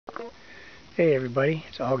Hey everybody,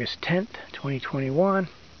 it's August 10th, 2021.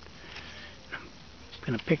 I'm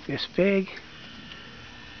going to pick this fig.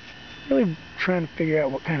 Really trying to figure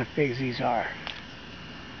out what kind of figs these are.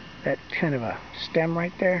 That kind of a stem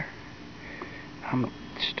right there, I'm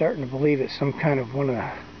starting to believe it's some kind of one of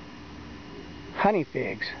the honey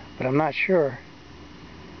figs, but I'm not sure.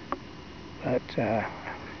 But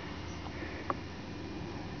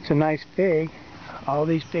it's a nice fig. All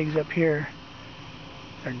these figs up here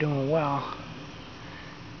are doing well,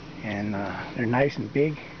 and they're nice and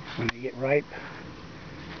big when they get ripe.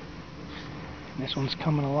 And this one's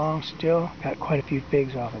coming along still. Got quite a few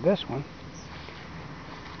figs off of this one.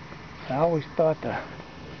 I always thought the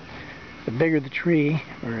bigger the tree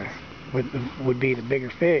would be the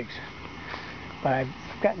bigger figs, but I've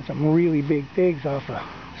gotten some really big figs off of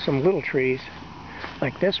some little trees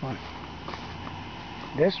like this one.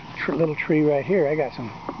 This little tree right here, I got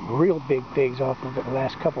some real big figs off of it the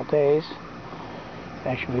last couple days.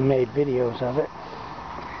 Actually made videos of it,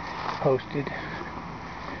 posted,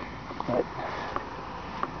 but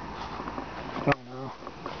I don't know.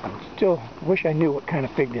 I still wish I knew what kind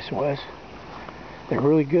of fig this was. They're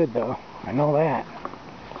really good though, I know that.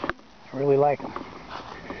 I really like them.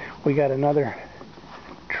 We got another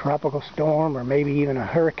tropical storm or maybe even a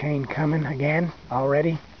hurricane coming again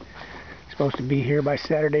already. Supposed to be here by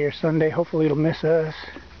Saturday or Sunday. Hopefully it'll miss us.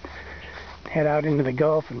 Head out into the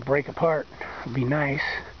Gulf and break apart. It'd be nice.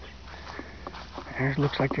 There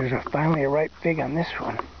looks like there's finally a ripe fig on this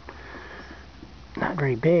one. Not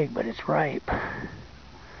very big, but it's ripe.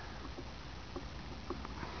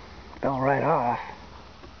 Fell right off.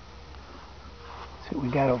 Let's see what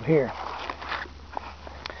we got over here.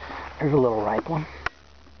 There's a little ripe one.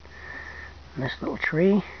 And this little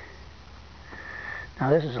tree. Now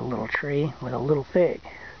this is a little tree with a little fig.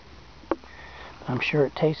 I'm sure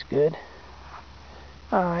it tastes good.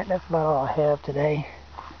 Alright, that's about all I have today.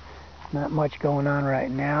 Not much going on right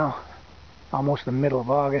now. Almost the middle of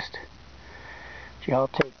August. Y'all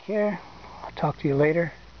take care. I'll talk to you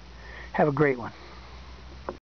later. Have a great one.